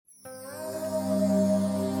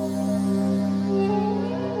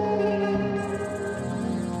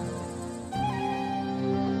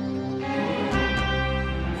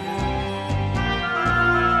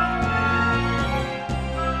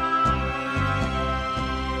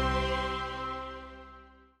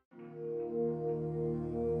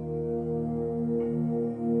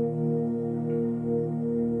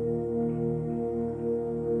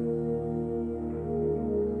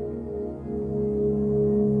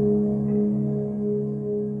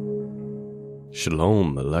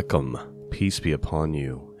Shalom Aleichem, peace be upon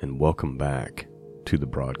you, and welcome back to the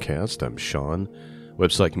broadcast. I'm Sean.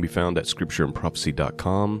 Website can be found at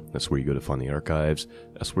scriptureandprophecy.com. That's where you go to find the archives.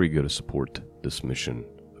 That's where you go to support this mission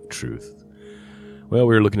of truth. Well,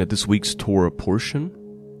 we're looking at this week's Torah portion,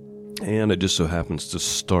 and it just so happens to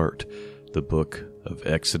start the book of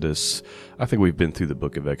Exodus. I think we've been through the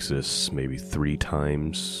book of Exodus maybe 3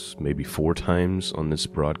 times, maybe 4 times on this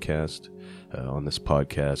broadcast, on this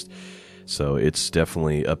podcast. So it's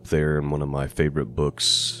definitely up there in one of my favorite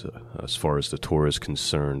books as far as the Torah is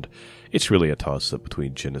concerned. It's really a toss-up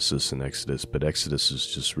between Genesis and Exodus, but Exodus is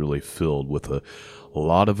just really filled with a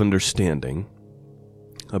lot of understanding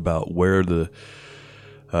about where the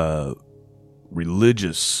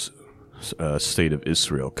religious state of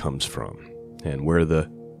Israel comes from and where the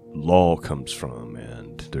law comes from.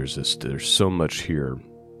 And there's so much here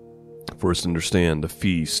for us to understand the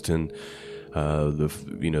feast and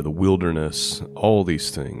the wilderness, all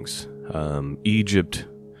these things. Egypt.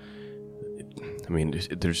 I mean,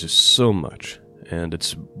 there's just so much, and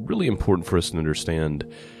it's really important for us to understand,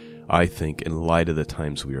 I think, in light of the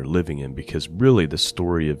times we are living in, because really the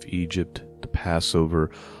story of Egypt, the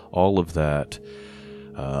Passover, all of that,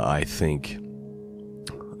 I think,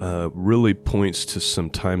 really points to some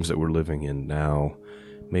times that we're living in now,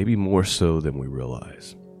 maybe more so than we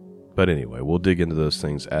realize. But anyway, we'll dig into those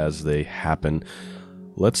things as they happen.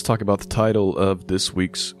 Let's talk about the title of this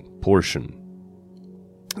week's portion.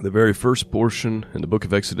 The very first portion in the book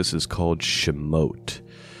of Exodus is called Shemot.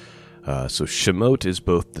 So Shemot is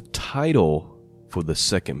both the title for the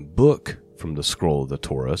second book from the scroll of the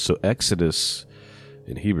Torah. So Exodus,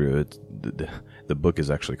 in Hebrew, the book is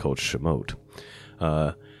actually called Shemot.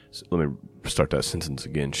 So let me start that sentence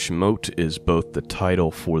again. Shemot is both the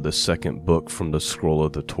title for the second book from the scroll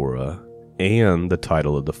of the Torah and the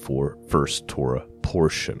title of the first Torah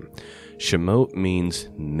portion. Shemot means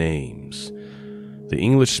names. The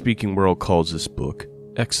English-speaking world calls this book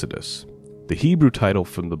Exodus. The Hebrew title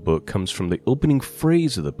from the book comes from the opening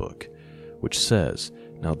phrase of the book, which says,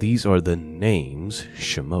 "Now these are the names,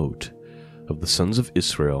 Shemot, of the sons of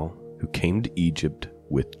Israel who came to Egypt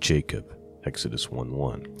with Jacob." Exodus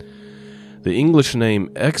 1:1. The English name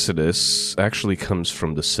Exodus actually comes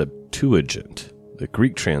from the Septuagint, the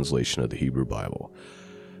Greek translation of the Hebrew Bible.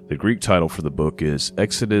 The Greek title for the book is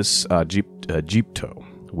Exodus Aegypto,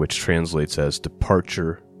 which translates as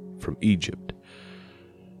Departure from Egypt.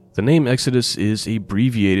 The name Exodus is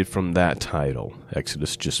abbreviated from that title.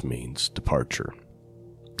 Exodus just means departure.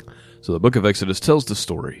 So the book of Exodus tells the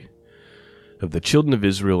story of the children of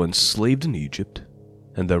Israel enslaved in Egypt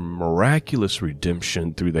and their miraculous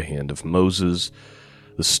redemption through the hand of Moses,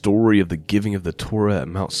 the story of the giving of the Torah at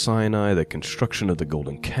Mount Sinai, the construction of the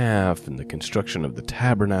golden calf, and the construction of the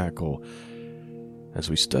tabernacle. As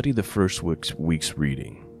we study the first week's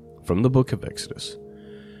reading from the book of Exodus,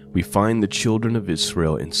 we find the children of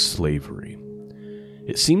Israel in slavery.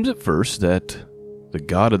 It seems at first that the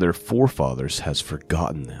God of their forefathers has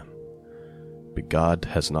forgotten them, but God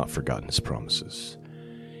has not forgotten his promises.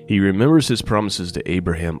 He remembers his promises to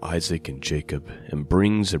Abraham, Isaac, and Jacob, and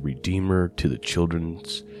brings a Redeemer to their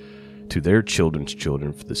children's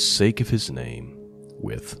children for the sake of his name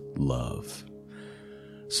with love.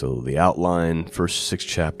 So the outline, first 6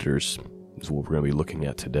 chapters, is what we're going to be looking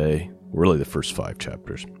at today. Really the first 5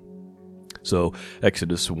 chapters. So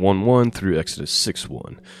Exodus 1:1 through Exodus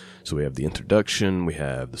 6:1. So we have the introduction, we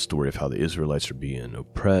have the story of how the Israelites are being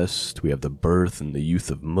oppressed, we have the birth and the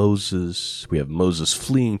youth of Moses, we have Moses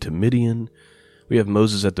fleeing to Midian, we have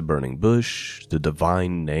Moses at the burning bush, the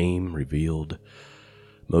divine name revealed,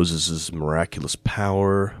 Moses' miraculous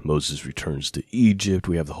power, Moses returns to Egypt,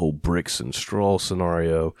 we have the whole bricks and straw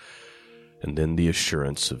scenario, and then the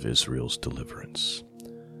assurance of Israel's deliverance.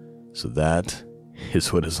 So that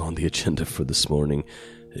is what is on the agenda for this morning.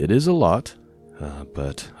 It is a lot,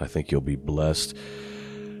 but I think you'll be blessed.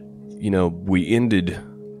 We ended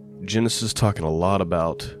Genesis talking a lot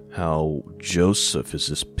about how Joseph is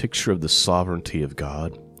this picture of the sovereignty of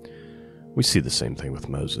God. We see the same thing with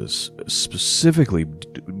Moses, specifically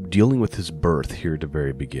dealing with his birth here at the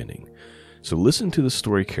very beginning. So listen to the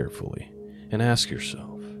story carefully and ask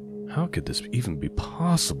yourself, how could this even be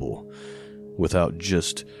possible without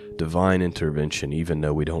just divine intervention, even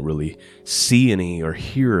though we don't really see any or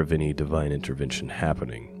hear of any divine intervention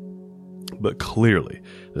happening? But clearly,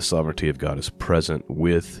 the sovereignty of God is present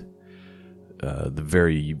with the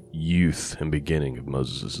very youth and beginning of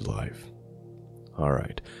Moses' life. All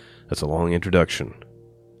right. That's a long introduction.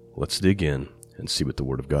 Let's dig in and see what the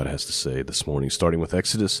Word of God has to say this morning, starting with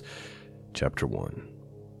Exodus chapter 1.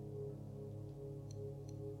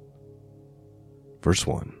 Verse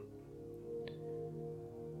 1.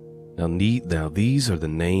 Now these are the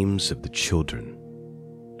names of the children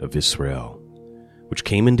of Israel, which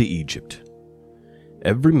came into Egypt.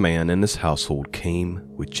 Every man in his household came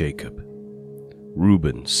with Jacob: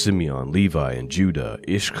 Reuben, Simeon, Levi, and Judah,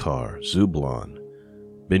 Issachar, Zebulun,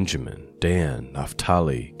 Benjamin, Dan,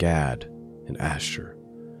 Naphtali, Gad, and Asher.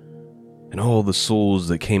 And all the souls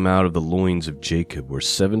that came out of the loins of Jacob were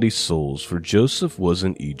 70 souls, for Joseph was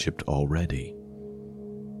in Egypt already.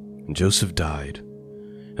 And Joseph died,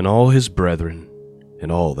 and all his brethren,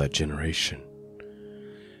 and all that generation.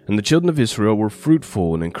 And the children of Israel were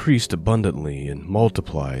fruitful and increased abundantly, and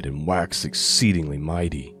multiplied and waxed exceedingly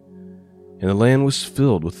mighty, and the land was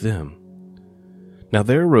filled with them. Now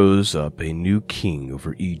there rose up a new king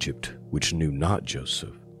over Egypt, which knew not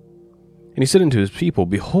Joseph. And he said unto his people,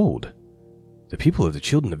 Behold, the people of the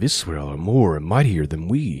children of Israel are more and mightier than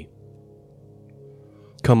we.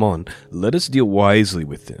 Come on, let us deal wisely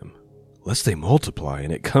with them, lest they multiply,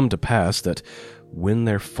 and it come to pass that when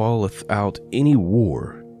there falleth out any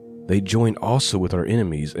war, they join also with our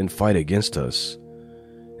enemies and fight against us,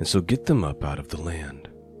 and so get them up out of the land.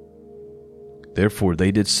 Therefore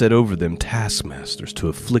they did set over them taskmasters to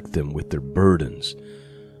afflict them with their burdens,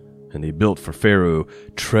 and they built for Pharaoh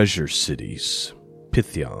treasure cities,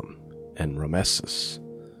 Pithom and Rameses.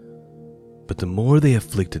 But the more they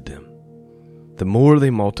afflicted them, the more they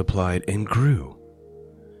multiplied and grew,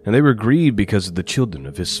 and they were grieved because of the children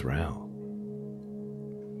of Israel.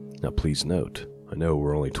 Now please note, I know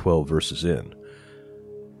we're only 12 verses in,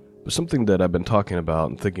 but something that I've been talking about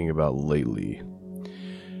and thinking about lately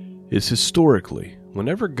is historically,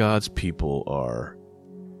 whenever God's people are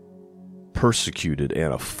persecuted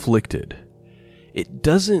and afflicted, it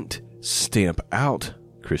doesn't stamp out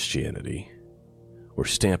Christianity or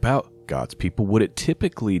stamp out God's people. What it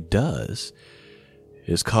typically does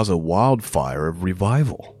is cause a wildfire of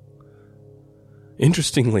revival.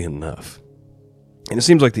 Interestingly enough, and it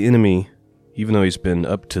seems like the enemy, even though he's been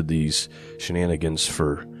up to these shenanigans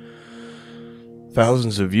for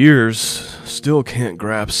thousands of years, still can't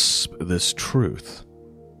grasp this truth.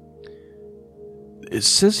 It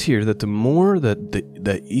says here that the more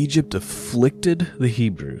that Egypt afflicted the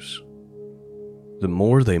Hebrews, the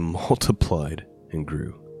more they multiplied and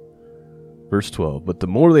grew. Verse 12, but the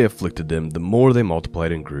more they afflicted them, the more they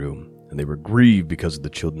multiplied and grew, and they were grieved because of the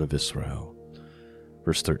children of Israel.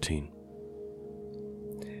 Verse 13,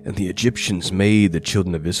 and the Egyptians made the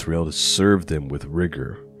children of Israel to serve them with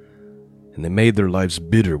rigor, and they made their lives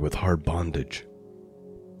bitter with hard bondage,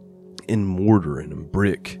 in mortar and in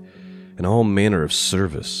brick, and all manner of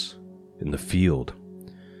service in the field.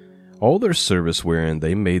 All their service wherein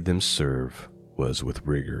they made them serve was with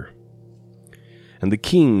rigor. And the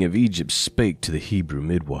king of Egypt spake to the Hebrew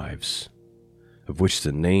midwives, of which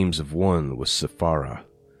the names of one was Sephara,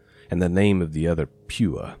 and the name of the other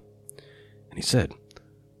Pua. And he said,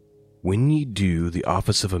 when ye do the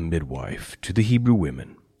office of a midwife to the Hebrew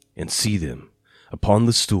women, and see them upon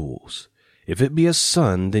the stools, if it be a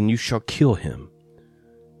son, then you shall kill him,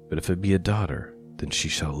 but if it be a daughter, then she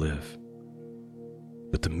shall live.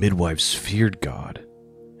 But the midwives feared God,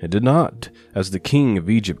 and did not, as the king of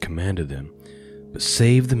Egypt commanded them, but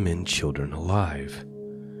saved the men children alive.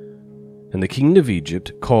 And the king of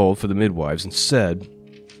Egypt called for the midwives, and said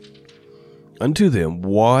unto them,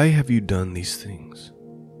 why have you done these things,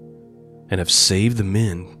 and have saved the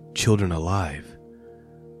men children alive?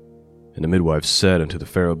 And the midwives said unto the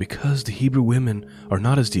Pharaoh, because the Hebrew women are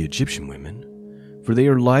not as the Egyptian women, for they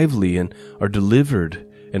are lively and are delivered,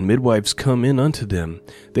 and midwives come in unto them.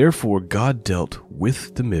 Therefore God dealt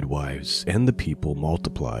with the midwives, and the people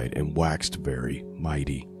multiplied and waxed very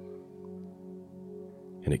mighty.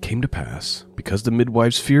 And it came to pass, because the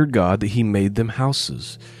midwives feared God, that he made them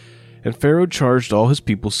houses. And Pharaoh charged all his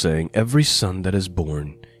people, saying, every son that is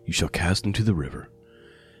born you shall cast into the river,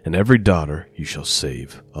 and every daughter you shall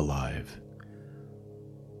save alive.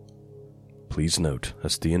 Please note,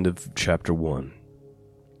 that's the end of chapter 1.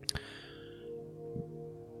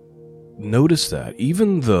 Notice that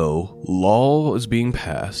even though law is being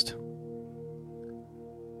passed,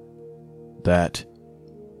 that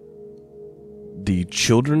the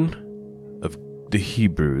children of the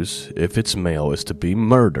Hebrews, if it's male, is to be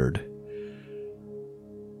murdered,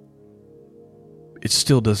 it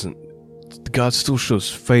still doesn't. God still shows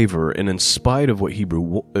favor, and in spite of what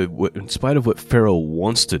in spite of what Pharaoh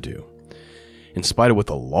wants to do, in spite of what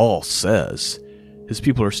the law says, his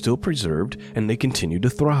people are still preserved, and they continue to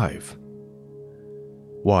thrive.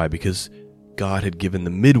 Why? Because God had given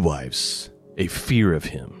the midwives a fear of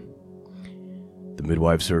him. The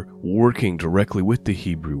midwives are working directly with the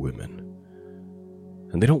Hebrew women,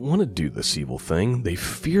 and they don't want to do this evil thing. They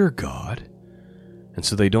fear God, And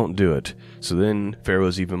so they don't do it. So then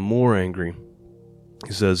Pharaoh's even more angry.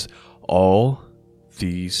 He says, all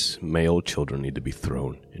these male children need to be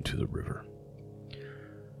thrown into the river.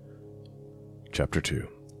 Chapter 2.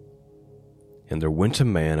 And there went a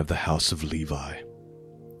man of the house of Levi,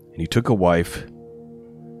 and he took a wife,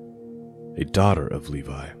 a daughter of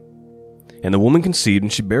Levi. And the woman conceived,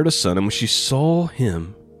 and she bare a son, and when she saw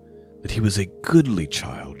him, that he was a goodly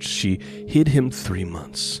child, she hid him 3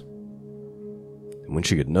 months. And when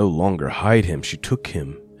she could no longer hide him, she took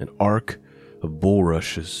him an ark of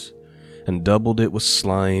bulrushes, and doubled it with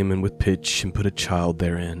slime and with pitch, and put a child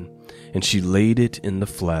therein, and she laid it in the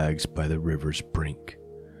flags by the river's brink.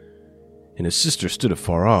 And his sister stood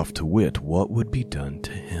afar off to wit what would be done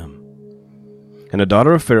to him. And a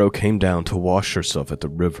daughter of Pharaoh came down to wash herself at the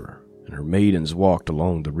river, and her maidens walked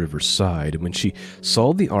along the river's side. And when she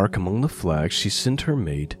saw the ark among the flags, she sent her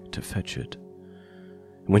maid to fetch it.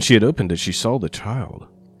 And when she had opened it, she saw the child,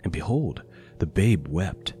 and behold, the babe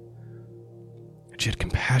wept. And she had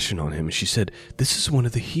compassion on him, and she said, This is one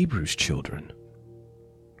of the Hebrews' children.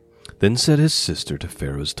 Then said his sister to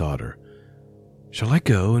Pharaoh's daughter, Shall I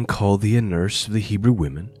go and call thee a nurse of the Hebrew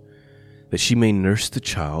women, that she may nurse the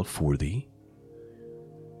child for thee?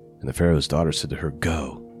 And the Pharaoh's daughter said to her,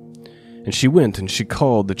 Go. And she went, and she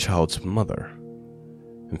called the child's mother.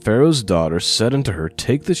 And Pharaoh's daughter said unto her,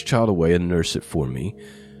 Take this child away and nurse it for me,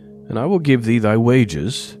 and I will give thee thy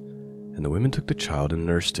wages. And the women took the child and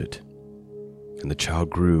nursed it. And the child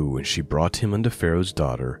grew, and she brought him unto Pharaoh's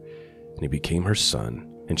daughter, and he became her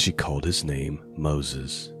son, and she called his name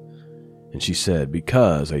Moses. And she said,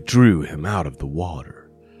 Because I drew him out of the water.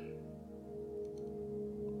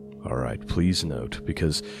 All right, please note,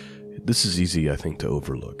 because this is easy, I think, to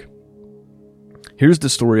overlook. Here's the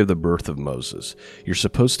story of the birth of Moses. You're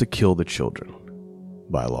supposed to kill the children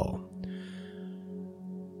by law.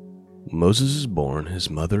 Moses is born. His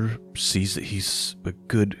mother sees that he's a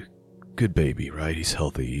good baby, right? He's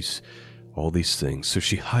healthy. He's all these things. So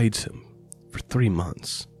she hides him for 3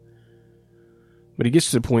 months. But he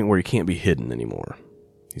gets to the point where he can't be hidden anymore.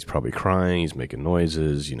 He's probably crying. He's making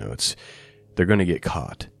noises. They're going to get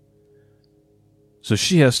caught. So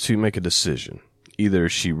she has to make a decision. Either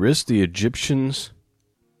she risks the Egyptians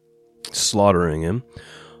slaughtering him,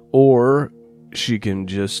 or she can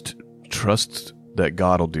just trust that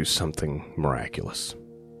God will do something miraculous.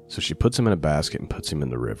 So she puts him in a basket and puts him in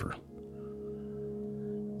the river.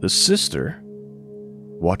 The sister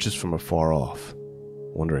watches from afar off,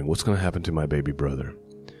 wondering what's going to happen to my baby brother.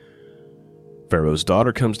 Pharaoh's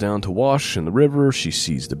daughter comes down to wash in the river. She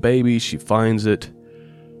sees the baby. She finds it.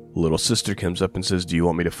 Little sister comes up and says, Do you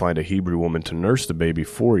want me to find a Hebrew woman to nurse the baby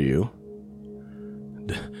for you?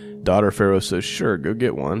 Daughter of Pharaoh says, Sure, go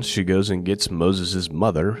get one. She goes and gets Moses'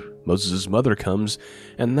 mother. Moses' mother comes,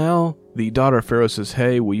 and now the daughter of Pharaoh says,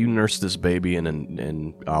 Hey, will you nurse this baby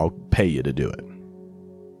and I'll pay you to do it.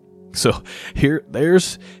 So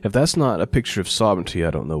if that's not a picture of sovereignty,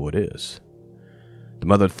 I don't know what is. The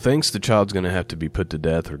mother thinks the child's going to have to be put to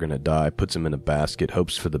death or going to die, puts him in a basket,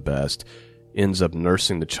 hopes for the best, ends up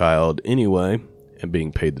nursing the child anyway and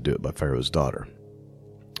being paid to do it by Pharaoh's daughter.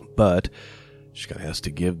 But she kind of has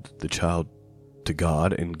to give the child to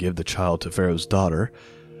God and give the child to Pharaoh's daughter,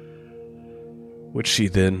 which she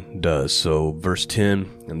then does. So verse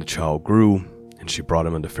 10, And the child grew, and she brought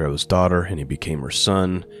him unto Pharaoh's daughter, and he became her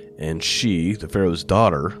son. And she, the Pharaoh's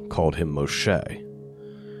daughter, called him Moshe,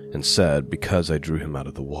 and said, Because I drew him out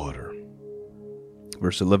of the water.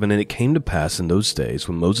 Verse 11, And it came to pass in those days,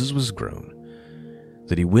 when Moses was grown,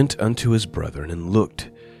 that he went unto his brethren, and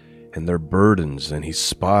looked in their burdens, and he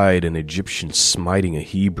spied an Egyptian smiting a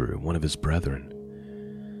Hebrew, one of his brethren.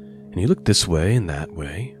 And he looked this way and that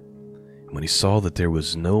way, and when he saw that there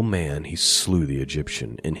was no man, he slew the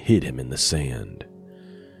Egyptian, and hid him in the sand.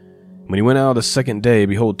 When he went out the second day,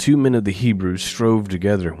 behold, 2 men of the Hebrews strove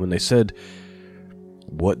together, when they said,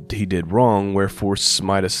 What he did wrong, wherefore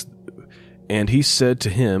smitest? And he said to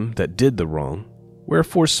him that did the wrong,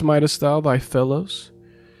 Wherefore smitest thou thy fellows?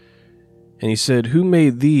 And he said, Who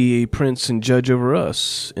made thee a prince and judge over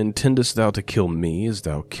us? Intendest thou to kill me, as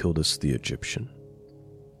thou killedst the Egyptian?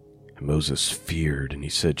 And Moses feared, and he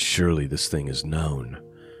said, Surely this thing is known.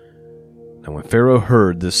 Now when Pharaoh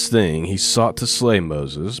heard this thing, he sought to slay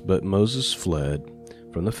Moses, but Moses fled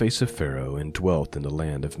from the face of Pharaoh, and dwelt in the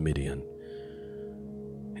land of Midian.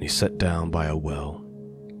 And he sat down by a well.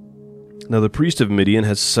 Now the priest of Midian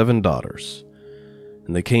had 7 daughters.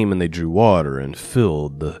 And they came and they drew water, and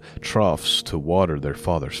filled the troughs to water their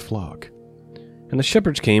father's flock. And the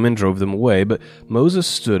shepherds came and drove them away, but Moses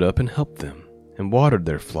stood up and helped them, and watered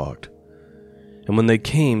their flock. And when they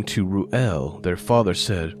came to Ruel, their father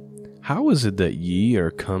said, how is it that ye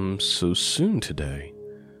are come so soon today?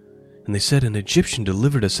 And they said, An Egyptian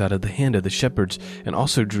delivered us out of the hand of the shepherds, and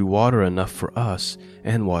also drew water enough for us,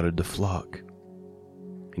 and watered the flock.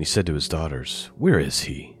 And he said to his daughters, Where is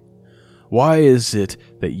he? Why is it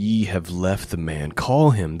that ye have left the man? Call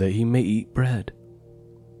him, that he may eat bread.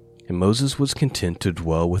 And Moses was content to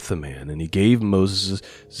dwell with the man, and he gave Moses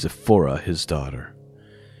Zipporah his daughter.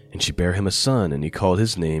 And she bare him a son, and he called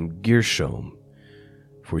his name Gershom.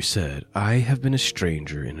 For he said, I have been a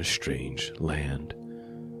stranger in a strange land.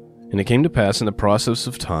 And it came to pass in the process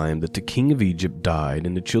of time that the king of Egypt died,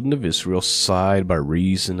 and the children of Israel sighed by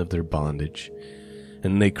reason of their bondage.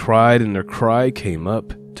 And they cried, and their cry came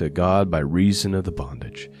up to God by reason of the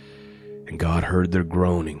bondage. And God heard their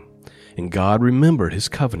groaning. And God remembered his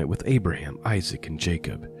covenant with Abraham, Isaac, and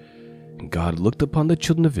Jacob. And God looked upon the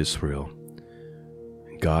children of Israel,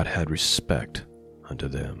 and God had respect unto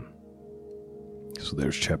them. So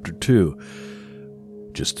there's chapter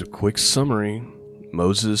 2. Just a quick summary.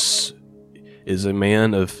 Moses is a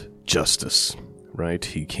man of justice, right?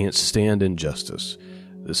 He can't stand injustice.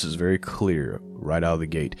 This is very clear right out of the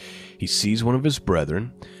gate. He sees one of his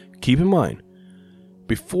brethren. Keep in mind,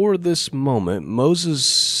 before this moment,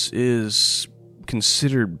 Moses is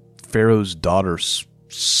considered Pharaoh's daughter's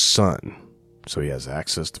son. So he has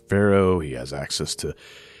access to Pharaoh. He has access to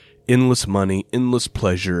endless money, endless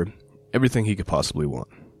pleasure, everything he could possibly want.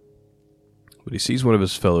 But he sees one of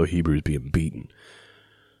his fellow Hebrews being beaten.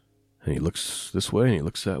 And he looks this way and he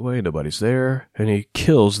looks that way. Nobody's there. And he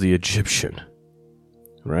kills the Egyptian.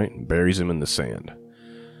 Right? And buries him in the sand.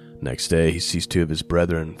 Next day, he sees two of his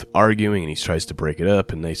brethren arguing, and he tries to break it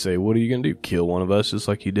up, and they say, what are you going to do? Kill one of us just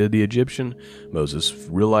like you did the Egyptian? Moses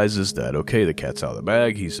realizes that, okay, the cat's out of the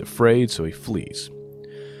bag. He's afraid, so he flees.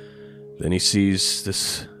 Then he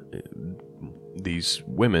sees these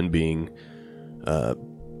women being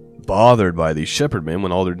bothered by these shepherd men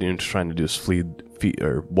when all they're doing is trying to do is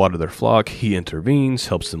water their flock. He intervenes,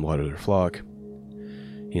 helps them water their flock.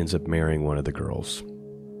 He ends up marrying one of the girls.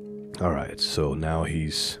 All right, so now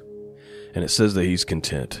and it says that he's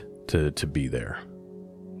content to be there,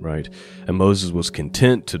 right? And Moses was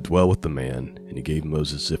content to dwell with the man, and he gave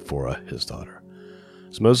Moses Zipporah, his daughter.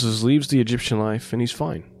 So Moses leaves the Egyptian life, and he's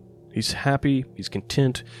fine. He's happy, he's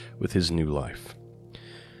content with his new life.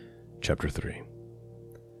 Chapter 3.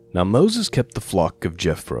 Now Moses kept the flock of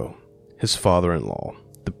Jethro, his father-in-law,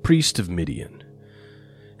 the priest of Midian.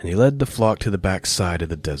 And he led the flock to the backside of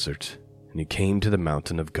the desert, and he came to the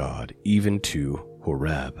mountain of God, even to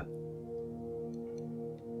Horeb.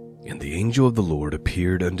 And the angel of the Lord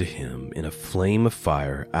appeared unto him in a flame of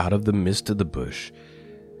fire out of the midst of the bush.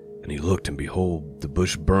 And he looked, and behold, the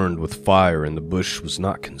bush burned with fire, and the bush was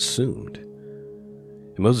not consumed.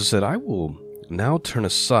 And Moses said, I will now turn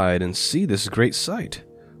aside and see this great sight,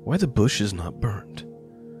 why the bush is not burned.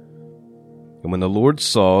 And when the Lord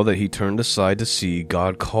saw that he turned aside to see,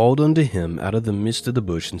 God called unto him out of the midst of the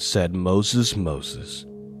bush, and said, Moses, Moses.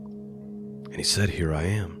 And he said, Here I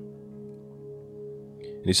am.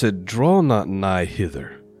 And he said, Draw not nigh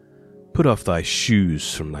hither. Put off thy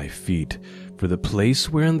shoes from thy feet, for the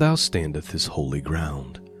place wherein thou standest is holy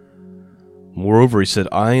ground. Moreover, he said,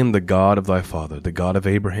 I am the God of thy father, the God of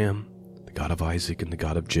Abraham, the God of Isaac, and the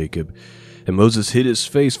God of Jacob. And Moses hid his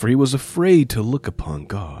face, for he was afraid to look upon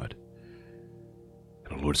God.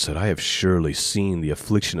 And the Lord said, I have surely seen the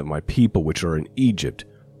affliction of my people which are in Egypt,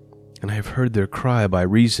 and I have heard their cry by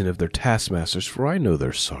reason of their taskmasters, for I know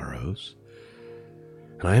their sorrows.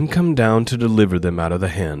 And I am come down to deliver them out of the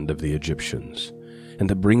hand of the Egyptians, and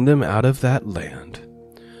to bring them out of that land,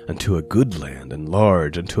 unto a good land and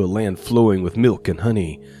large, unto a land flowing with milk and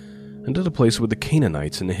honey, unto the place where the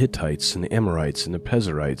Canaanites and the Hittites and the Amorites and the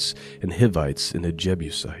Perizzites and the Hivites and the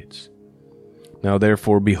Jebusites. Now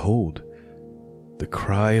therefore, behold, the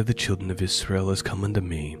cry of the children of Israel is come unto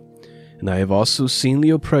me, and I have also seen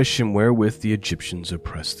the oppression wherewith the Egyptians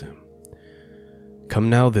oppress them. Come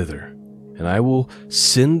now thither, and I will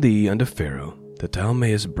send thee unto Pharaoh, that thou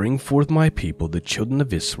mayest bring forth my people, the children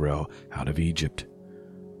of Israel, out of Egypt.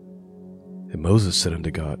 And Moses said unto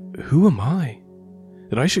God, Who am I,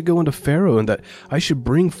 that I should go unto Pharaoh, and that I should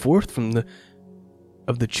bring forth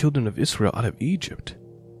of the children of Israel out of Egypt?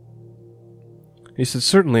 And he said,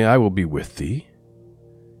 Certainly I will be with thee,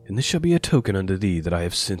 and this shall be a token unto thee that I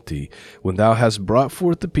have sent thee. When thou hast brought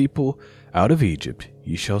forth the people out of Egypt,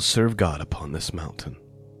 ye shall serve God upon this mountain.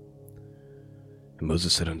 And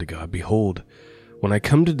Moses said unto God, Behold, when I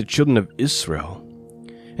come to the children of Israel,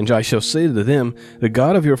 and I shall say to them, The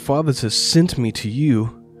God of your fathers has sent me to you,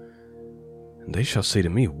 and they shall say to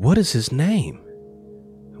me, What is his name?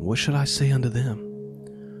 And what should I say unto them?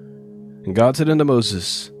 And God said unto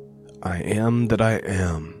Moses, I am that I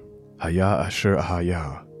am, Haya Asher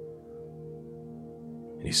Ahaya.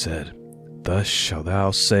 And he said, Thus shalt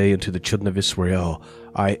thou say unto the children of Israel,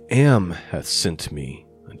 I am hath sent me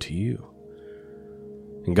unto you.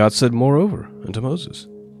 And God said moreover unto Moses,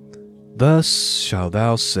 Thus shalt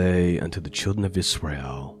thou say unto the children of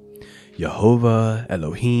Israel, Jehovah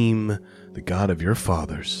Elohim, the God of your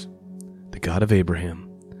fathers, the God of Abraham,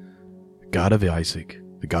 the God of Isaac,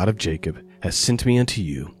 the God of Jacob, has sent me unto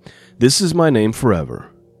you. This is my name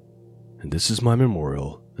forever, and this is my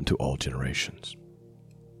memorial unto all generations.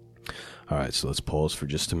 All right, so let's pause for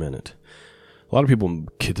just a minute. A lot of people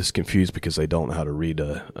get this confused because they don't know how to read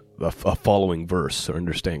a following verse or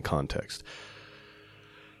understand context.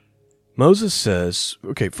 Moses says,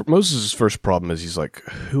 okay, for Moses' first problem is he's like,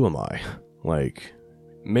 who am I? Like,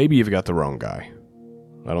 maybe you've got the wrong guy.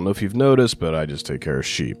 I don't know if you've noticed, but I just take care of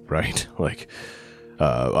sheep, right? Like,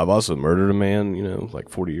 I've also murdered a man, like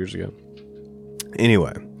 40 years ago.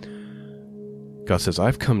 Anyway, God says,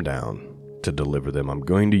 I've come down to deliver them. I'm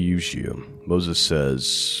going to use you. Moses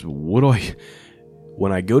says,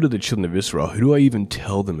 when I go to the children of Israel, who do I even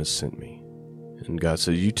tell them has sent me? And God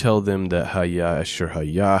says, you tell them that Haya Asher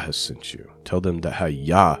Haya has sent you. Tell them that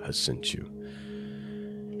Haya has sent you.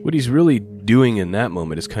 What he's really doing in that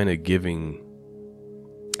moment is kind of giving,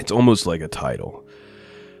 it's almost like a title.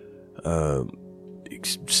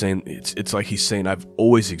 It's like he's saying, I've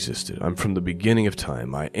always existed. I'm from the beginning of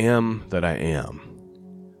time. I am that I am.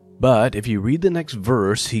 But if you read the next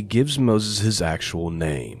verse, he gives Moses his actual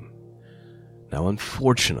name. Now,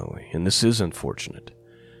 unfortunately, and this is unfortunate,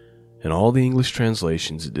 in all the English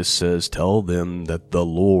translations, it just says, tell them that the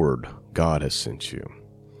Lord God has sent you.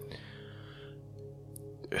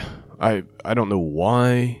 I don't know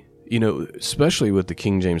why, especially with the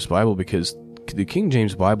King James Bible, because the King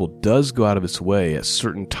James Bible does go out of its way at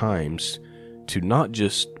certain times to not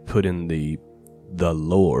just put in the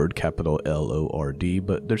Lord, capital Lord,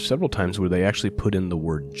 but there's several times where they actually put in the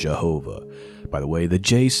word Jehovah. By the way, the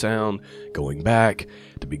J sound, going back,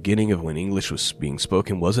 the beginning of when English was being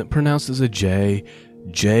spoken, wasn't pronounced as a J.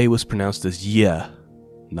 J was pronounced as Yeh,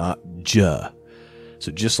 not J. So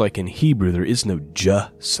just like in Hebrew, there is no J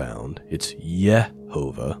sound. It's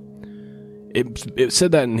Yehovah. It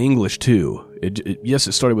said that in English too. Yes,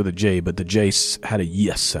 it started with a J, but the J had a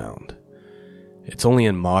yes sound. It's only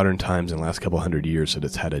in modern times, in the last couple hundred years, that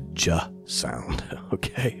it's had a J sound,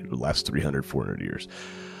 okay? The last 300, 400 years.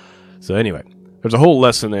 So anyway, there's a whole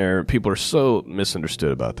lesson there. People are so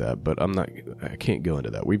misunderstood about that, but I can't go into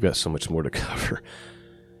that. We've got so much more to cover.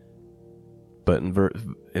 But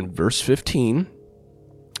in verse 15,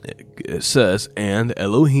 it says, And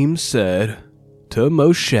Elohim said to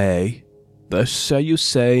Moshe, Thus shall you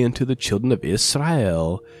say unto the children of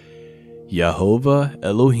Israel, Jehovah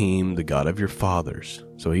Elohim, the God of your fathers.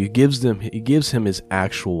 So he gives him his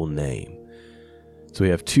actual name. So we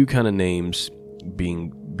have two kind of names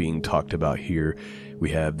being talked about here.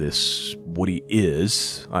 We have this, what he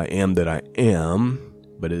is, I am that I am,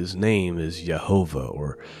 but his name is Jehovah,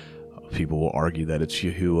 or people will argue that it's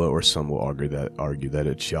Yahuwah, or some will argue that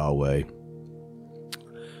it's Yahweh.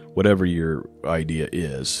 Whatever your idea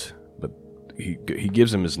is, but he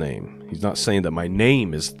gives him his name. He's not saying that my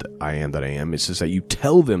name is I am that I am. It says that you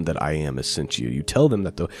tell them that I am has sent you. You tell them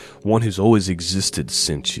that the one who's always existed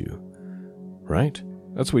sent you. Right?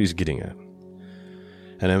 That's what he's getting at.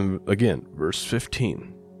 And then again, verse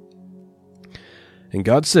 15. And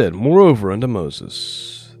God said, Moreover unto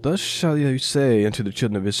Moses, Thus shall you say unto the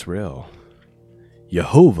children of Israel,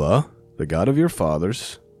 Jehovah, the God of your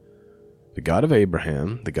fathers, the God of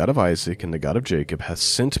Abraham, the God of Isaac, and the God of Jacob, hath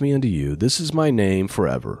sent me unto you. This is my name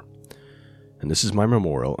forever, and this is my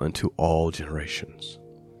memorial unto all generations.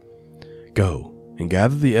 Go, and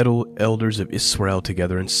gather the elders of Israel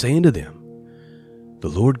together, and say unto them, The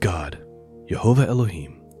Lord God, Jehovah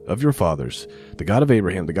Elohim, of your fathers, the God of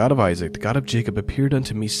Abraham, the God of Isaac, the God of Jacob, appeared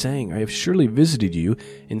unto me, saying, I have surely visited you,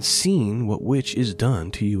 and seen what which is done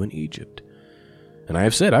to you in Egypt. And I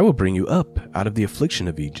have said, I will bring you up out of the affliction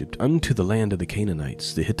of Egypt unto the land of the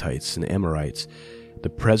Canaanites, the Hittites, and the Amorites, the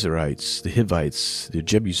Perizzites, the Hivites, the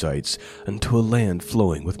Jebusites, unto a land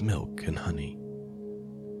flowing with milk and honey.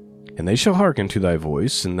 And they shall hearken to thy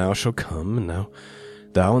voice, and thou shalt come, and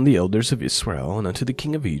thou and the elders of Israel, and unto the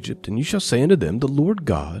king of Egypt, and you shall say unto them, The Lord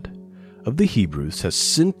God of the Hebrews has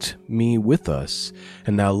sent me with us,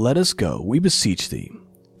 and now let us go, we beseech thee,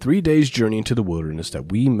 3 days' journey into the wilderness,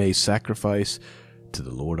 that we may sacrifice to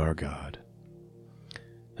the Lord our God.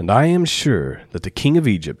 And I am sure that the king of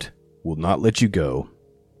Egypt will not let you go,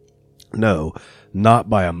 no, not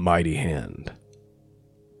by a mighty hand.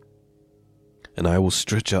 And I will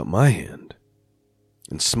stretch out my hand,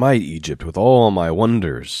 and smite Egypt with all my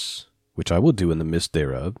wonders, which I will do in the midst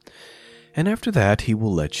thereof. And after that he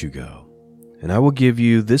will let you go. And I will give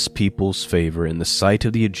you this people's favor in the sight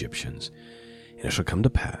of the Egyptians. And it shall come to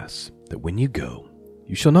pass that when you go,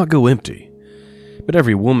 you shall not go empty, but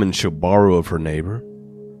every woman shall borrow of her neighbor.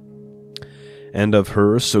 And of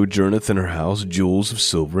her sojourneth in her house jewels of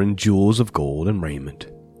silver and jewels of gold and raiment.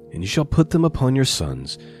 And you shall put them upon your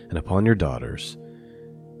sons and upon your daughters,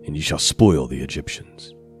 and you shall spoil the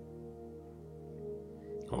Egyptians.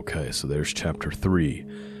 Okay, so there's chapter 3.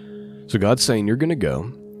 So God's saying you're going to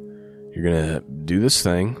go. You're going to do this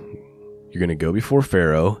thing. You're going to go before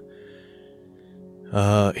Pharaoh.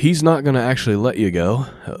 He's not going to actually let you go.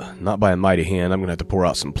 Not by a mighty hand. I'm going to have to pour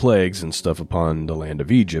out some plagues and stuff upon the land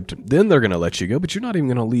of Egypt. Then they're going to let you go, but you're not even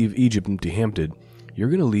going to leave Egypt empty-handed. You're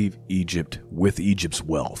going to leave Egypt with Egypt's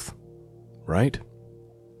wealth. Right?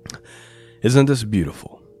 Isn't this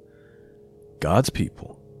beautiful? God's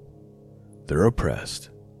people, they're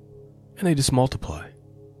oppressed, and they just multiply.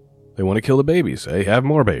 They want to kill the babies. Hey, have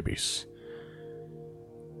more babies.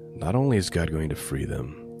 Not only is God going to free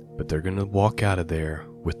them, but they're going to walk out of there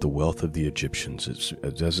with the wealth of the Egyptians.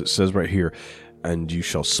 As it says right here, and you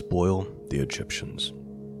shall spoil the Egyptians.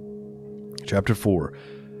 Chapter 4.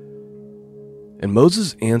 And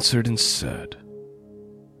Moses answered and said,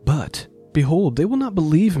 But, behold, they will not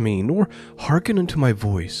believe me, nor hearken unto my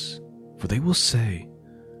voice. For they will say,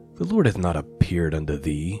 The Lord hath not appeared unto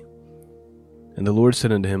thee. And the Lord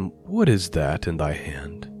said unto him, What is that in thy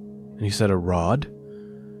hand? And he said, A rod.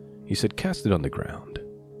 He said, Cast it on the ground.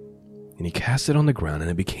 And he cast it on the ground,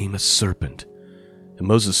 and it became a serpent. And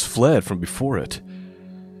Moses fled from before it.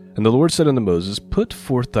 And the Lord said unto Moses, Put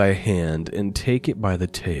forth thy hand, and take it by the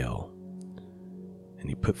tail. And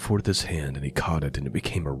he put forth his hand, and he caught it, and it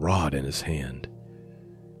became a rod in his hand.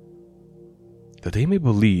 That they may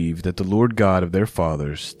believe that the Lord God of their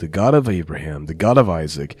fathers, the God of Abraham, the God of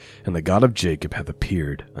Isaac, and the God of Jacob hath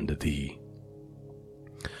appeared unto thee.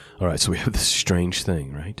 All right, so we have this strange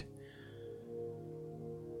thing, right?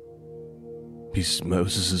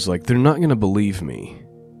 Moses is like, they're not going to believe me.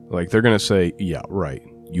 Like, they're going to say, yeah, right,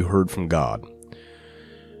 you heard from God.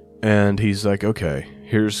 And he's like, okay,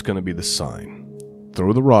 here's going to be the sign.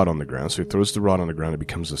 Throw the rod on the ground. So he throws the rod on the ground, it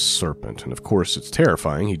becomes a serpent. And of course, it's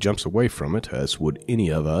terrifying. He jumps away from it, as would any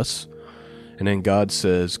of us. And then God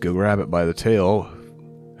says, go grab it by the tail.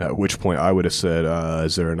 At which point I would have said,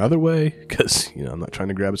 is there another way? Because, I'm not trying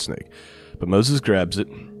to grab a snake. But Moses grabs it,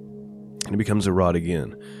 and it becomes a rod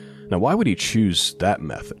again. Now, why would he choose that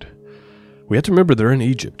method? We have to remember they're in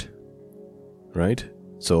Egypt, right?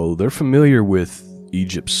 So they're familiar with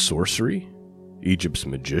Egypt's sorcery, Egypt's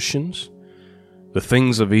magicians, the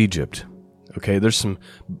things of Egypt. Okay, there's some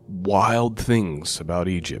wild things about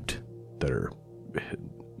Egypt that are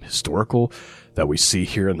historical, that we see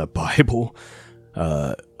here in the Bible,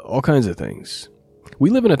 all kinds of things. We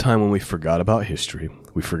live in a time when we forgot about history.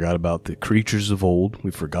 We forgot about the creatures of old.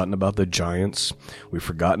 We've forgotten about the giants. We've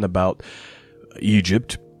forgotten about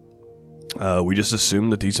Egypt. We just assume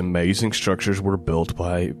that these amazing structures were built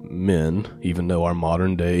by men, even though our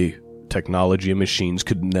modern day technology and machines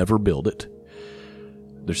could never build it.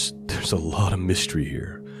 There's a lot of mystery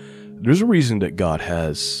here. There's a reason that God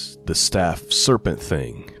has the staff serpent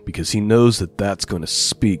thing, because he knows that that's going to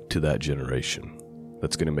speak to that generation.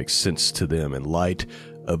 That's going to make sense to them in light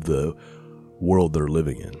of the world they're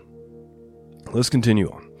living in. Let's continue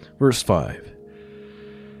on. Verse 5.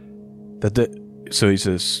 So he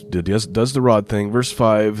says, does the rod thing. Verse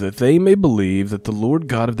 5, that they may believe that the Lord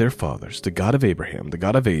God of their fathers, the God of Abraham, the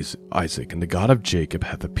God of Isaac, and the God of Jacob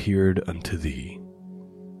hath appeared unto thee.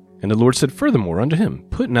 And the Lord said furthermore unto him,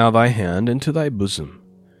 Put now thy hand into thy bosom.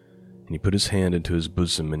 And he put his hand into his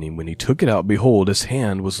bosom, and when he took it out, behold, his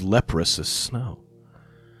hand was leprous as snow.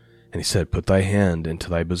 And he said, Put thy hand into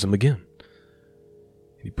thy bosom again.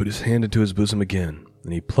 And he put his hand into his bosom again,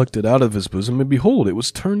 and he plucked it out of his bosom, and behold, it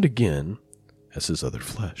was turned again as his other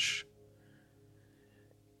flesh.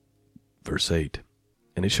 Verse 8,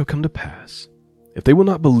 And it shall come to pass, if they will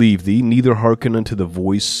not believe thee, neither hearken unto the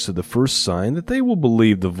voice of the first sign, that they will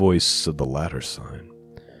believe the voice of the latter sign.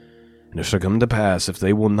 And it shall come to pass, if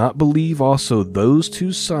they will not believe also those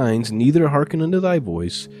two signs, neither hearken unto thy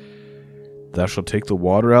voice, thou shalt take the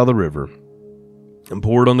water out of the river, and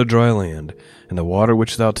pour it on the dry land, and the water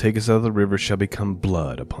which thou takest out of the river shall become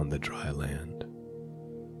blood upon the dry land.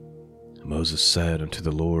 And Moses said unto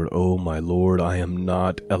the Lord, O my Lord, I am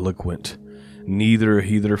not eloquent, neither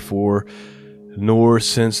hitherfore, nor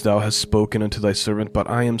since thou hast spoken unto thy servant, but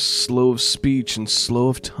I am slow of speech and slow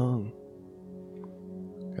of tongue.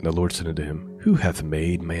 And the Lord said unto him, Who hath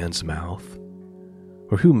made man's mouth?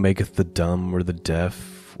 Or who maketh the dumb or the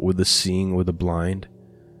deaf or the seeing or the blind?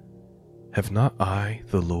 Have not I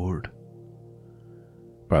the Lord?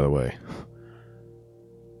 By the way,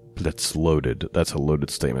 that's loaded. That's a loaded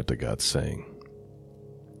statement that God's saying.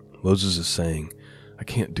 Moses is saying, I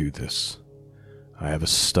can't do this. I have a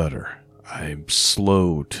stutter. I'm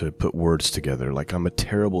slow to put words together. Like, I'm a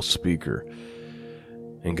terrible speaker.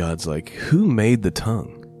 And God's like, who made the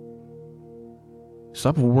tongue?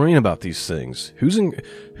 Stop worrying about these things.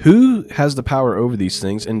 Who has the power over these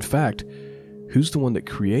things? In fact, who's the one that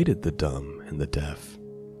created the dumb and the deaf?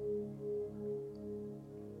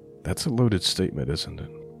 That's a loaded statement, isn't it?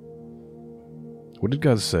 What did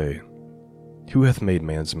God say? Who hath made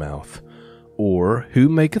man's mouth? Or who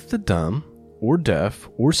maketh the dumb, or deaf,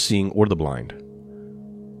 or seeing, or the blind?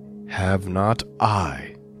 Have not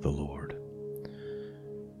I the Lord?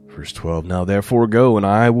 Verse 12, Now therefore go, and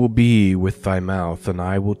I will be with thy mouth, and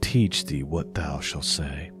I will teach thee what thou shalt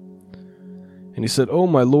say. And he said, O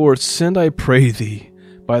my Lord, send, I pray thee,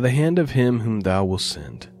 by the hand of him whom thou wilt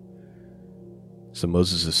send. So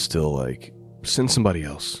Moses is still like, send somebody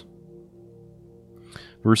else.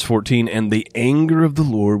 Verse 14, And the anger of the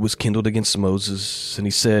Lord was kindled against Moses, and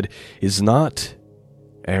he said, Is not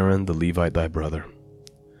Aaron the Levite thy brother?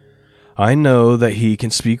 I know that he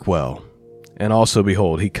can speak well. And also,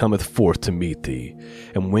 behold, he cometh forth to meet thee.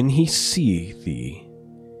 And when he see thee,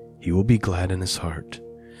 he will be glad in his heart.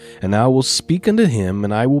 And thou wilt speak unto him,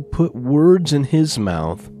 and I will put words in his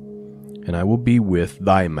mouth, and I will be with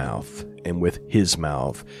thy mouth, and with his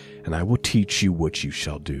mouth, and I will teach you what you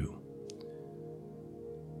shall do.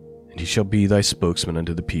 And he shall be thy spokesman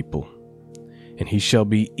unto the people. And he shall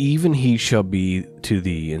be to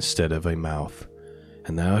thee instead of a mouth,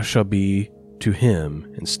 and thou shalt be to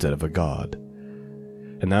him instead of a God.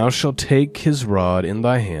 And thou shalt take his rod in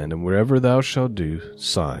thy hand, and wherever thou shalt do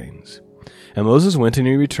signs. And Moses went, and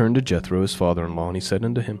he returned to Jethro his father-in-law, and he said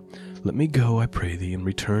unto him, Let me go, I pray thee, and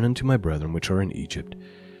return unto my brethren which are in Egypt,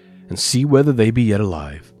 and see whether they be yet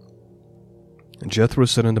alive. And Jethro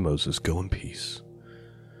said unto Moses, Go in peace.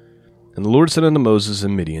 And the Lord said unto Moses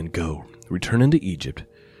in Midian, Go, return into Egypt,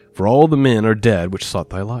 for all the men are dead which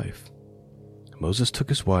sought thy life. Moses took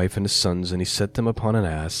his wife and his sons, and he set them upon an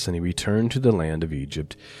ass, and he returned to the land of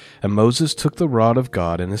Egypt. And Moses took the rod of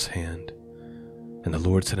God in his hand. And the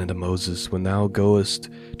Lord said unto Moses, When thou goest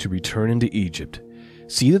to return into Egypt,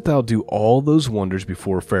 see that thou do all those wonders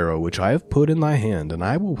before Pharaoh, which I have put in thy hand, and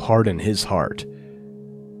I will harden his heart,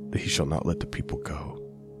 that he shall not let the people go.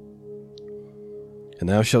 And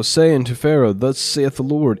thou shalt say unto Pharaoh, Thus saith the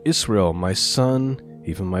Lord, Israel, my son,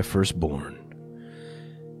 even my firstborn.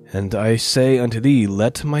 And I say unto thee,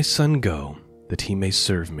 Let my son go, that he may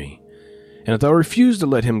serve me. And if thou refuse to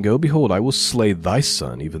let him go, behold, I will slay thy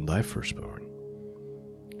son, even thy firstborn.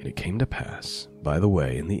 And it came to pass, by the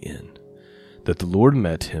way in the inn, that the Lord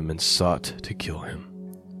met him and sought to kill him.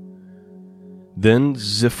 Then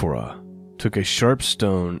Zipporah took a sharp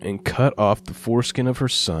stone and cut off the foreskin of her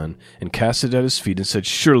son, and cast it at his feet, and said,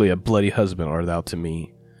 Surely a bloody husband art thou to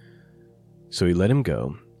me. So he let him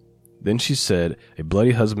go. Then she said, A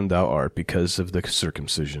bloody husband thou art, because of the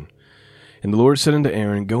circumcision. And the Lord said unto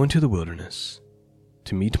Aaron, Go into the wilderness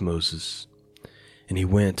to meet Moses. And he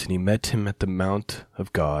went, and he met him at the mount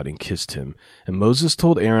of God, and kissed him. And Moses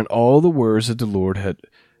told Aaron all the words of the Lord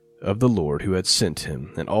who had sent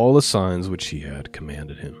him, and all the signs which he had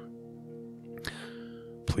commanded him.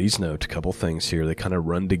 Please note a couple things here. They kind of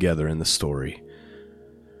run together in the story.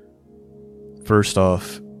 First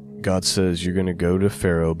off, God says you're going to go to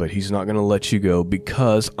Pharaoh, but he's not going to let you go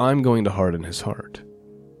because I'm going to harden his heart.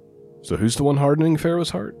 So who's the one hardening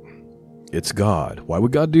Pharaoh's heart? It's God. Why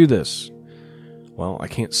would God do this? Well, I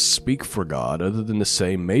can't speak for God other than to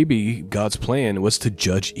say maybe God's plan was to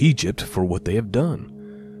judge Egypt for what they have done.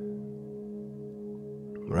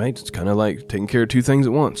 Right? It's kind of like taking care of two things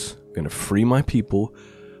at once. I'm going to free my people,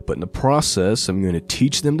 but in the process, I'm going to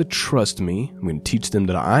teach them to trust me. I'm going to teach them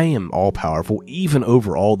that I am all-powerful, even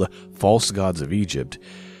over all the false gods of Egypt.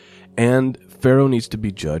 And Pharaoh needs to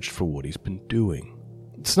be judged for what he's been doing.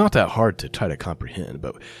 It's not that hard to try to comprehend,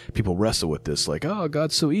 but people wrestle with this like, oh,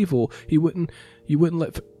 God's so evil, you wouldn't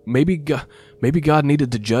let... Maybe God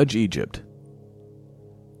needed to judge Egypt.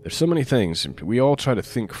 There's so many things. We all try to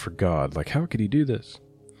think for God, like, how could he do this?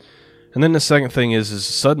 And then the second thing is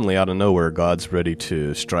suddenly out of nowhere, God's ready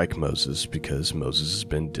to strike Moses because Moses has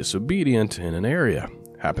been disobedient in an area.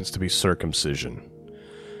 Happens to be circumcision.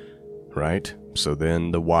 Right? So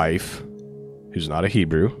then the wife, who's not a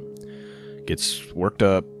Hebrew, gets worked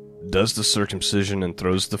up, does the circumcision, and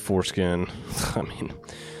throws the foreskin. I mean,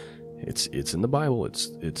 it's in the Bible.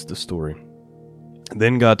 It's the story.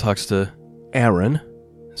 Then God talks to Aaron,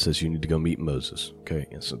 says you need to go meet Moses. Okay,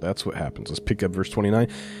 and so that's what happens. Let's pick up verse 29.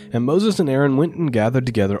 And Moses and Aaron went and gathered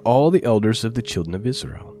together all the elders of the children of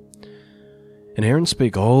Israel. And Aaron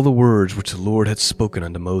spake all the words which the Lord had spoken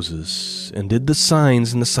unto Moses, and did the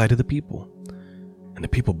signs in the sight of the people. And the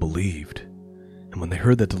people believed. And when they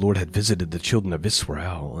heard that the Lord had visited the children of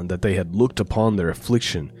Israel, and that they had looked upon their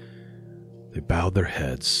affliction, they bowed their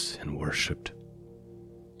heads and worshipped.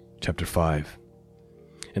 Chapter 5.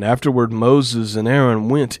 And afterward Moses and Aaron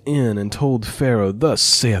went in and told Pharaoh, Thus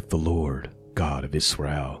saith the Lord, God of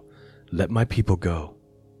Israel, Let my people go,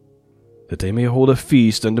 that they may hold a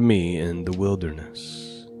feast unto me in the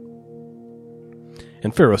wilderness.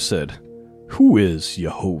 And Pharaoh said, Who is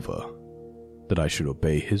Jehovah, that I should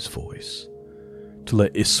obey his voice, to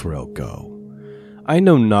let Israel go? I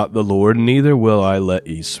know not the Lord, neither will I let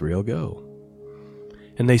Israel go.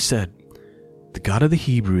 And they said, The God of the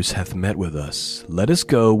Hebrews hath met with us. Let us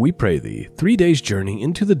go, we pray thee, 3 days' journey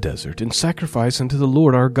into the desert, and sacrifice unto the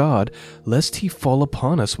Lord our God, lest he fall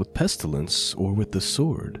upon us with pestilence or with the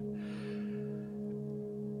sword.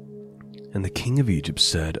 And the king of Egypt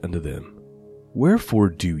said unto them, Wherefore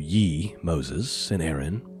do ye, Moses and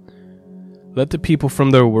Aaron, let the people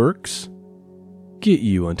from their works? Get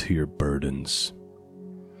you unto your burdens.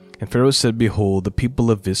 And Pharaoh said, Behold, the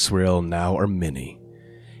people of Israel now are many,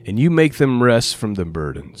 and you make them rest from their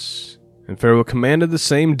burdens. And Pharaoh commanded the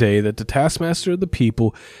same day that the taskmaster of the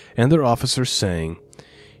people and their officers, saying,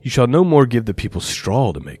 You shall no more give the people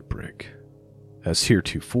straw to make brick, as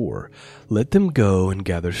heretofore. Let them go and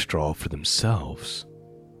gather straw for themselves.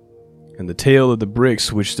 And the tale of the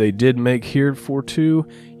bricks which they did make heretofore,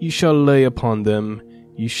 ye shall lay upon them,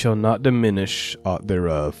 ye shall not diminish aught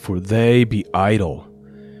thereof, for they be idle.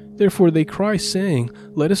 Therefore they cry, saying,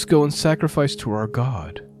 Let us go and sacrifice to our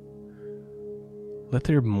God. Let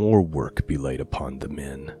their more work be laid upon the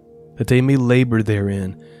men, that they may labor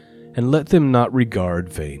therein, and let them not regard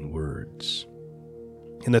vain words.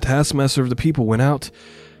 And the taskmaster of the people went out,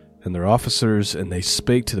 and their officers, and they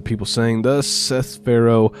spake to the people, saying, Thus saith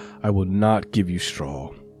Pharaoh, I will not give you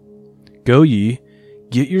straw. Go ye,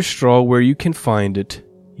 get your straw where you can find it,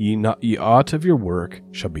 ye aught of your work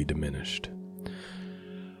shall be diminished.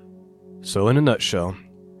 So in a nutshell,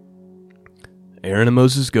 Aaron and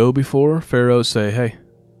Moses go before Pharaoh, say, Hey,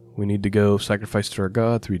 we need to go sacrifice to our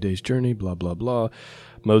God, 3 days journey, blah, blah, blah.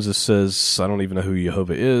 Moses says, I don't even know who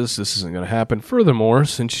Jehovah is. This isn't going to happen. Furthermore,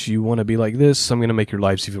 since you want to be like this, I'm going to make your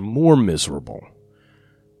lives even more miserable.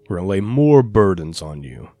 We're going to lay more burdens on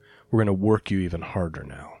you. We're going to work you even harder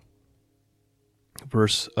now.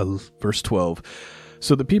 Verse 12.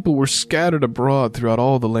 So the people were scattered abroad throughout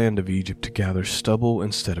all the land of Egypt to gather stubble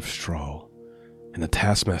instead of straw. And the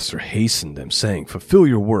taskmaster hastened them, saying, Fulfill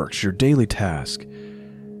your works, your daily task,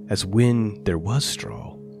 as when there was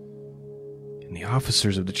straw. And the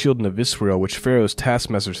officers of the children of Israel, which Pharaoh's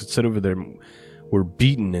taskmasters had set over them, were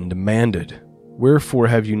beaten and demanded, Wherefore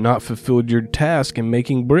have you not fulfilled your task in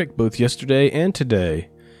making brick both yesterday and today,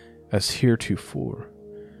 as heretofore?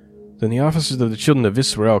 Then the officers of the children of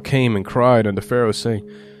Israel came and cried unto Pharaoh, saying,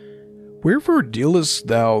 Wherefore dealest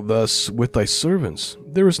thou thus with thy servants?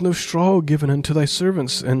 There is no straw given unto thy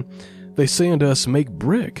servants, and they say unto us, Make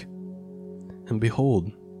brick. And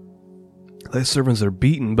behold, thy servants are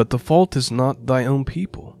beaten, but the fault is not thy own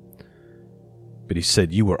people. But he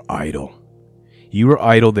said, You are idle. You are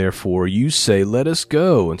idle, therefore. You say, Let us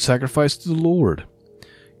go and sacrifice to the Lord.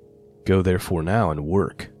 Go therefore now and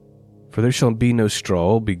work. For there shall be no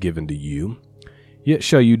straw be given to you, yet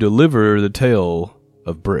shall you deliver the tale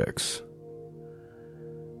of bricks.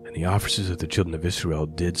 And the officers of the children of Israel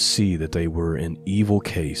did see that they were in evil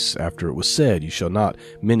case, after it was said, You shall not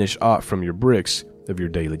minish aught from your bricks of your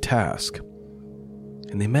daily task.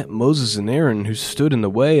 And they met Moses and Aaron, who stood in the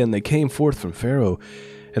way, and they came forth from Pharaoh.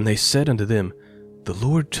 And they said unto them, The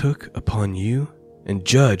Lord took upon you, and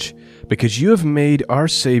judge, because you have made our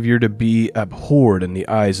Savior to be abhorred in the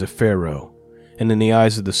eyes of Pharaoh, and in the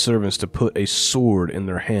eyes of the servants, to put a sword in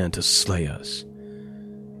their hand to slay us.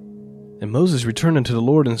 And Moses returned unto the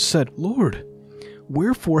Lord and said, Lord,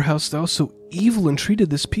 wherefore hast thou so evil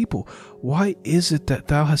entreated this people? Why is it that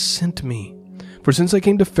thou hast sent me? For since I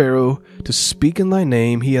came to Pharaoh to speak in thy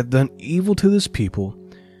name, he hath done evil to this people.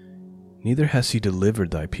 Neither hast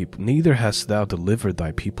thou delivered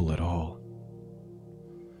thy people at all.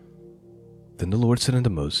 Then the Lord said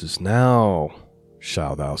unto Moses, Now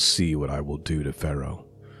shalt thou see what I will do to Pharaoh.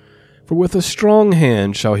 For with a strong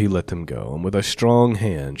hand shall he let them go, and with a strong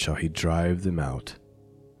hand shall he drive them out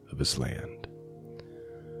of his land.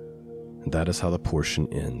 And that is how the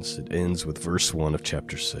portion ends. It ends with verse 1 of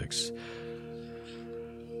chapter 6.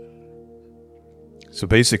 So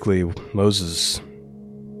basically, Moses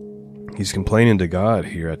He's complaining to God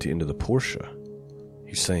here at the end of the Portia.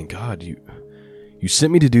 He's saying, God, you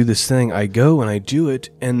sent me to do this thing. I go and I do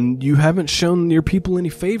it, and you haven't shown your people any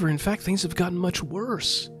favor. In fact, things have gotten much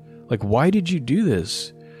worse. Like, why did you do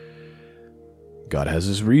this? God has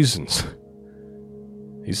his reasons.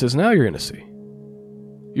 He says, now you're going to see.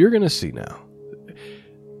 You're going to see now.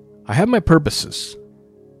 I have my purposes.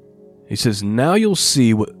 He says, now you'll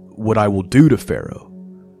see what I will do to Pharaoh.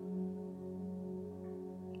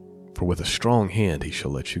 For with a strong hand he shall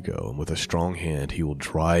let you go, and with a strong hand he will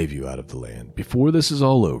drive you out of the land. Before this is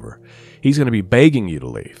all over, he's going to be begging you to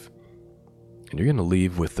leave. And you're going to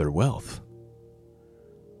leave with their wealth.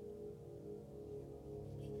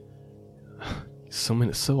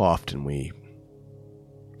 So often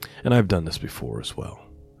and I've done this before as well.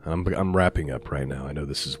 I'm wrapping up right now. I know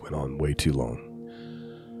this has went on way too long.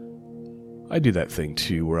 I do that thing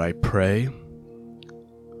too, where I pray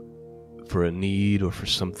for a need or for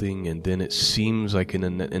something, and then it seems like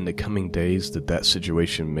in the coming days that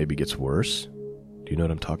situation maybe gets worse. Do you know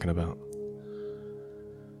what I'm talking about?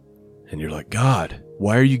 And you're like, God,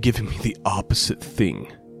 why are you giving me the opposite thing?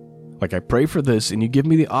 Like, I pray for this and you give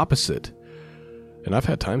me the opposite. And I've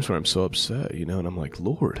had times where I'm so upset, and I'm like,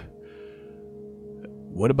 Lord,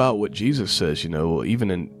 what about what Jesus says?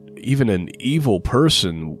 Even an evil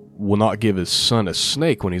person will not give his son a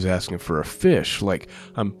snake when he's asking for a fish. Like,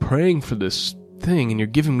 I'm praying for this thing and you're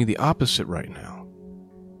giving me the opposite right now.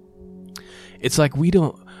 It's like we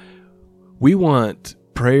want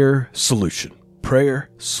prayer solution.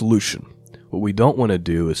 What we don't want to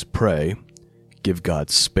do is pray, give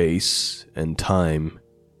God space and time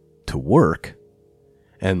to work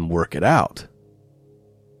and work it out.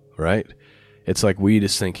 Right? It's like we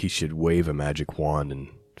just think he should wave a magic wand and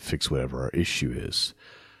fix whatever our issue is.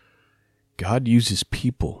 God uses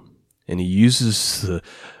people, and he uses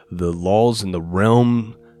the laws in the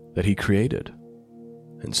realm that he created.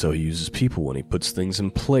 And so he uses people when he puts things in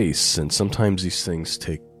place, and sometimes these things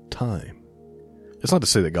take time. It's not to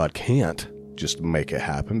say that God can't just make it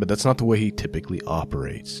happen, but that's not the way he typically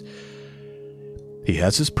operates. He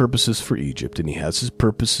has his purposes for Egypt, and he has his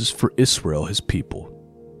purposes for Israel, his people.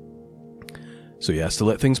 So he has to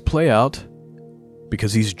let things play out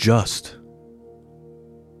because he's just.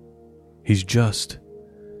 He's just.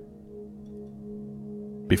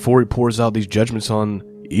 Before he pours out these judgments on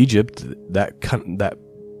Egypt, that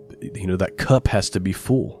cup has to be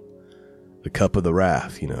full. The cup of the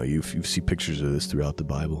wrath. You see pictures of this throughout the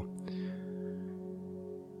Bible.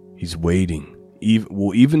 He's waiting.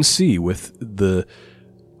 We'll even see with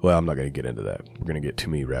well, I'm not going to get into that. We're going to get too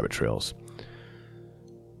many rabbit trails.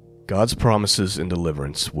 God's promises and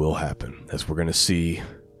deliverance will happen, as we're going to see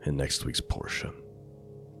in next week's Portia.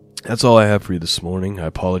 That's all I have for you this morning. I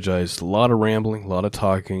apologize. A lot of rambling, a lot of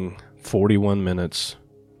talking, 41 minutes.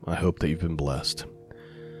 I hope that you've been blessed.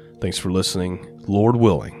 Thanks for listening. Lord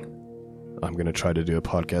willing, I'm going to try to do a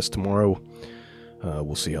podcast tomorrow.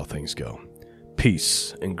 We'll see how things go.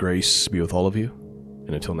 Peace and grace be with all of you,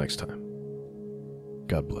 and until next time,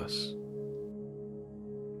 God bless.